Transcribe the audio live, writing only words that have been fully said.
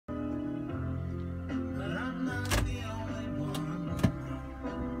not the only one.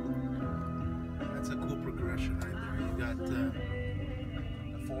 That's a cool progression right there. You got the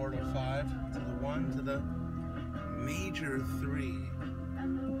 4 to 5 to the 1 to the major 3,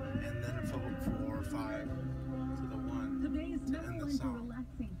 and then a 4 or 5 to the 1 to end the song.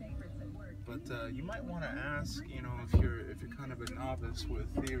 But you might want to ask, you know, if you're kind of a novice with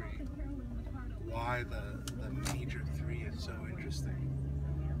theory, why the major 3 is so interesting.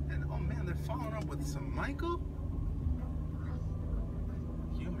 And oh man, they're following up with some Michael.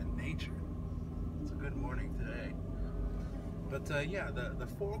 Human nature. It's a good morning today. But yeah, the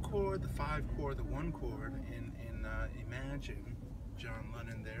 4 chord, the 5 chord, the 1 chord in Imagine, John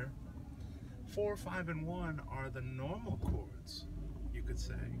Lennon there. 4, 5, and 1 are the normal chords, you could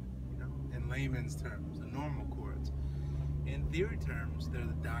say, you know, in layman's terms, the normal chords. In theory terms, they're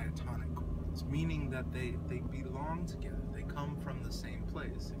the diatonic chords, meaning that they belong together. They come from the same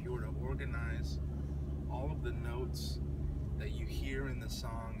place. If you were to organize all of the notes that you hear in the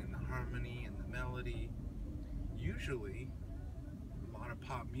song, and the harmony and the melody, usually a lot of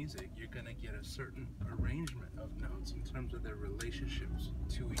pop music, you're going to get a certain arrangement of notes in terms of their relationships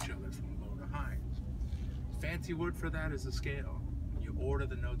to each other from low to high. Fancy word for that is a scale. You order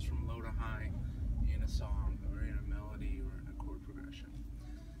the notes from low to high in a song or in a melody or in a chord progression.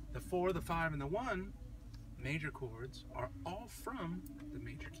 The 4, the 5, and the 1 major chords are all from the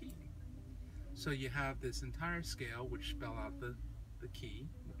major key. So you have this entire scale which spell out the key,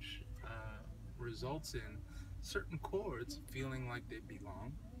 which results in certain chords feeling like they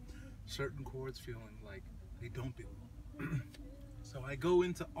belong, certain chords feeling like they don't belong. So I go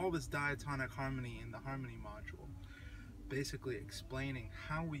into all this diatonic harmony in the harmony module, basically explaining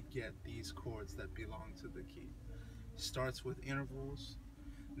how we get these chords that belong to the key. Starts with intervals,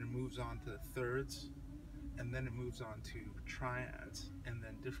 and it moves on to thirds, and then it moves on to triads, and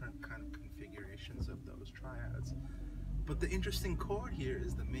then different kind of configurations of those triads. But the interesting chord here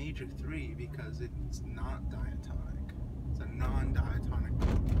is the major 3, because it's not diatonic. It's a non-diatonic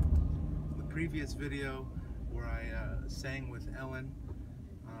chord. In the previous video where I sang with Ellen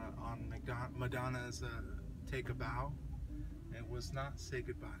on Madonna's Take a Bow, it was not Say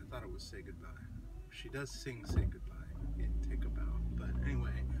Goodbye. I thought it was Say Goodbye. She does sing Say Goodbye in Take a Bow. But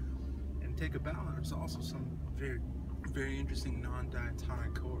anyway, in Take a Bow, there's also some very, very interesting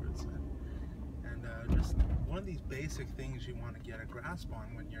non-diatonic chords. And just one of these basic things you want to get a grasp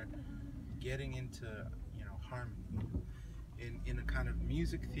on when you're getting into, you know, harmony in a kind of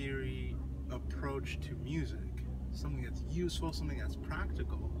music theory approach to music, something that's useful, something that's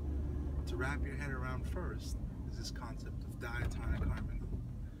practical to wrap your head around first, is this concept of diatonic harmony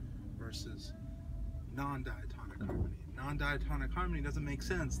versus non-diatonic harmony. Non-diatonic harmony doesn't make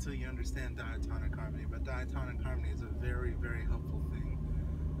sense till you understand diatonic harmony, but diatonic harmony is a very, very helpful thing.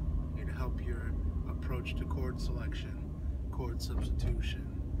 It'll help your approach to chord selection, chord substitution,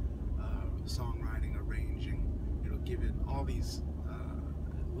 songwriting, arranging. It'll give it all these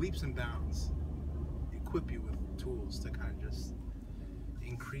leaps and bounds, equip you with tools to kind of just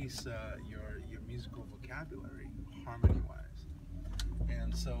increase your musical vocabulary harmony-wise.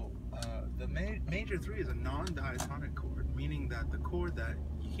 And so the major 3 is a non-diatonic chord, meaning that the chord that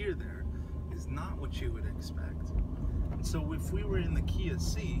you hear there is not what you would expect. And so if we were in the key of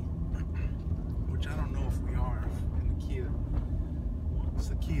C, which I don't know if we are in the key of, what's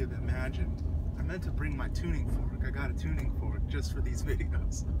the key of Imagined? I meant to bring my tuning fork. I got a tuning fork just for these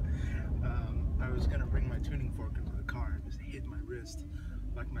videos. I was gonna bring my tuning fork into the car and just hit my wrist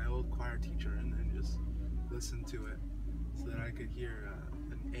like my old choir teacher, and then just listen to it so that I could hear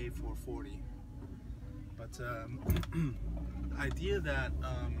an A440. But the idea that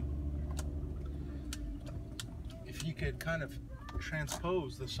if you could kind of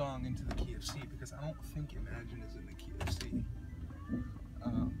transpose the song into the key of C, because I don't think Imagine is in the key of C.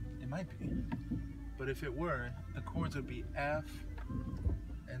 It might be, but if it were, the chords would be F,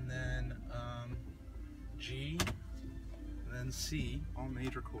 and then G, and then C, all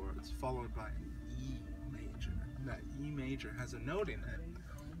major chords, followed by an E major. And that E major has a note in it.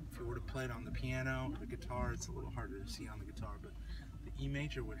 If you were to play it on the piano or the guitar, it's a little harder to see on the guitar, but the E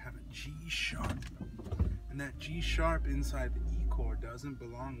major would have a G sharp. And that G sharp inside the E chord doesn't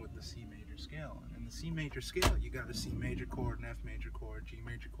belong with the C major scale. And in the C major scale, you got a C major chord, an F major chord, G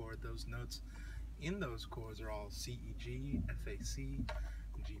major chord. Those notes in those chords are all C, E, G, F, A, C,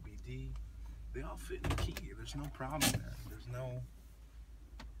 G, B, D. They all fit in the key. There's no problem there. There's no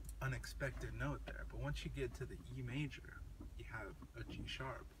unexpected note there. But once you get to the E major, you have a G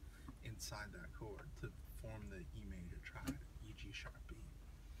sharp inside that chord to form the E major triad, E, G sharp, B.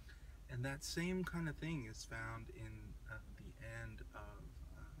 And that same kind of thing is found in the end of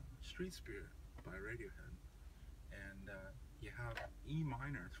Street Spirit by Radiohead. and you have E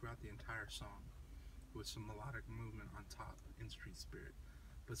minor throughout the entire song with some melodic movement on top in Street Spirit.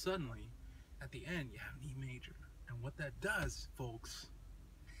 But suddenly, at the end, you have an E major. And what that does, folks,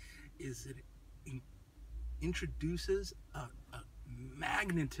 is it introduces a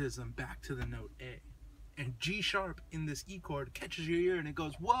magnetism back to the note A. And G sharp in this E chord catches your ear and it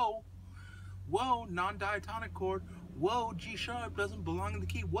goes, whoa, whoa, non-diatonic chord, whoa, G sharp doesn't belong in the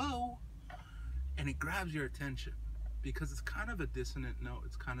key, whoa. And it grabs your attention because it's kind of a dissonant note.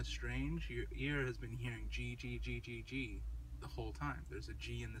 It's kind of strange. Your ear has been hearing G, G, G, G, G the whole time. There's a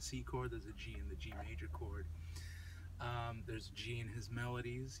G in the C chord, there's a G in the G major chord. There's a G in his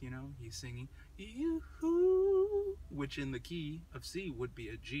melodies, you know, he's singing, yoo-hoo, which in the key of C would be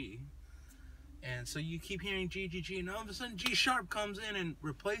a G. And so you keep hearing G, G, G, and all of a sudden G sharp comes in and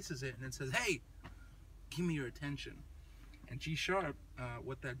replaces it, and it says, hey, give me your attention. And G sharp,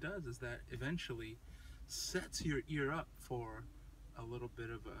 what that does is that eventually sets your ear up for a little bit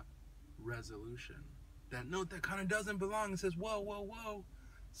of a resolution. That note that kind of doesn't belong and says, whoa, whoa, whoa,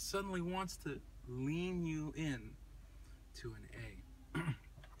 suddenly wants to lean you in to an A.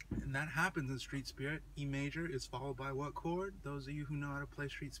 And that happens in Street Spirit. E major is followed by what chord? Those of you who know how to play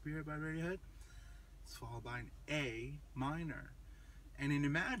Street Spirit by Radiohead, it's followed by an A minor. And in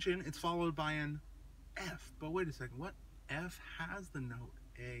Imagine, it's followed by an F. But wait a second, what? F has the note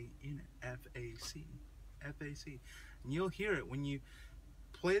A in it. F-A-C. F-A-C. And you'll hear it when you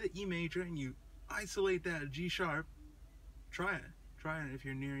play the E major and you isolate that G sharp. Try it. Try it if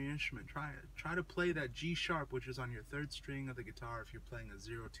you're near your instrument. Try it. Try to play that G sharp, which is on your third string of the guitar if you're playing a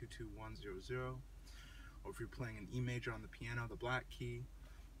 0-2-2-1-0-0. Or if you're playing an E major on the piano, the black key,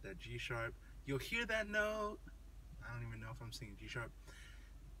 that G sharp. You'll hear that note. I don't even know if I'm singing G sharp.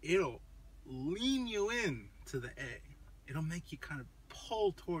 It'll lean you in to the A. It'll make you kind of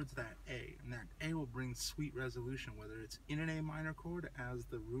pull towards that A, and that A will bring sweet resolution, whether it's in an A minor chord as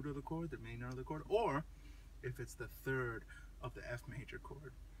the root of the chord, the main note of the chord, or if it's the third of the F major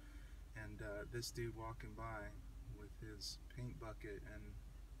chord. And this dude walking by with his paint bucket and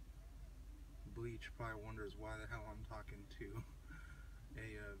bleach probably wonders why the hell I'm talking to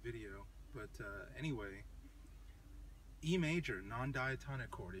a video. But anyway, E major, non-diatonic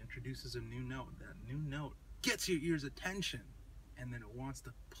chord, introduces a new note. That new note gets your ear's attention, and then it wants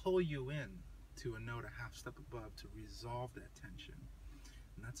to pull you in to a note a half step above to resolve that tension.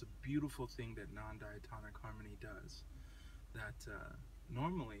 And that's a beautiful thing that non-diatonic harmony does. That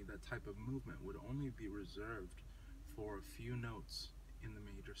normally that type of movement would only be reserved for a few notes in the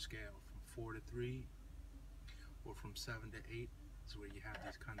major scale, from 4 to 3 or from 7 to 8 is where you have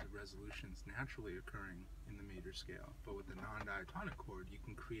these kinds of resolutions naturally occurring in the major scale. But with the non-diatonic chord, you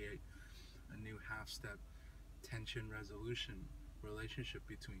can create a new half-step tension resolution relationship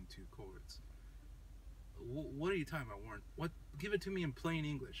between two chords. What are you talking about, Warren? What? Give it to me in plain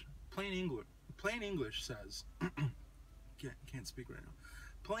English. Plain English says, can't speak right now.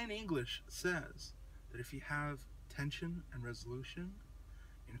 Plain English says that if you have tension and resolution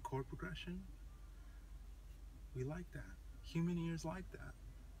in chord progression, we like that. Human ears like that.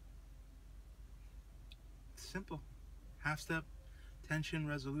 It's simple. Half step, tension,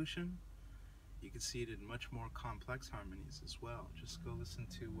 resolution. You can see it in much more complex harmonies as well. Just go listen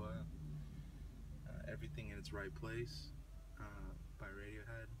to Everything in Its Right Place by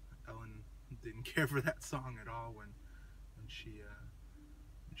Radiohead. Ellen didn't care for that song at all when she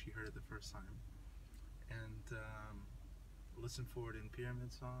heard it the first time. And listen for it in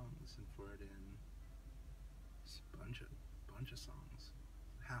Pyramid Song. Listen for it in a bunch of songs.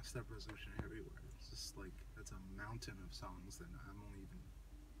 Half step resolution everywhere. It's just like that's a mountain of songs that I'm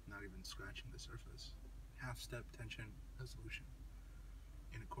not even scratching the surface. Half step, tension, resolution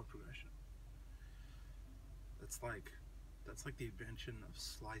in a chord progression. That's like the invention of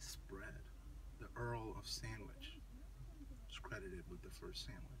sliced bread. The Earl of Sandwich is credited with the first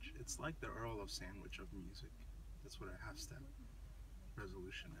sandwich. It's like the Earl of Sandwich of music. That's what a half step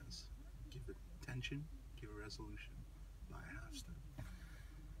resolution is. Give it tension, give a resolution by a half step.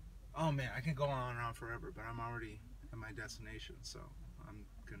 Oh man, I can go on and on forever, but I'm already at my destination, so I'm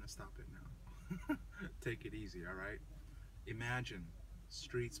gonna stop it now. Take it easy, alright? Imagine,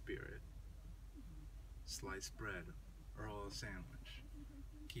 Street Spirit, sliced bread, Earl of Sandwich.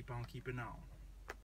 Keep on keeping on.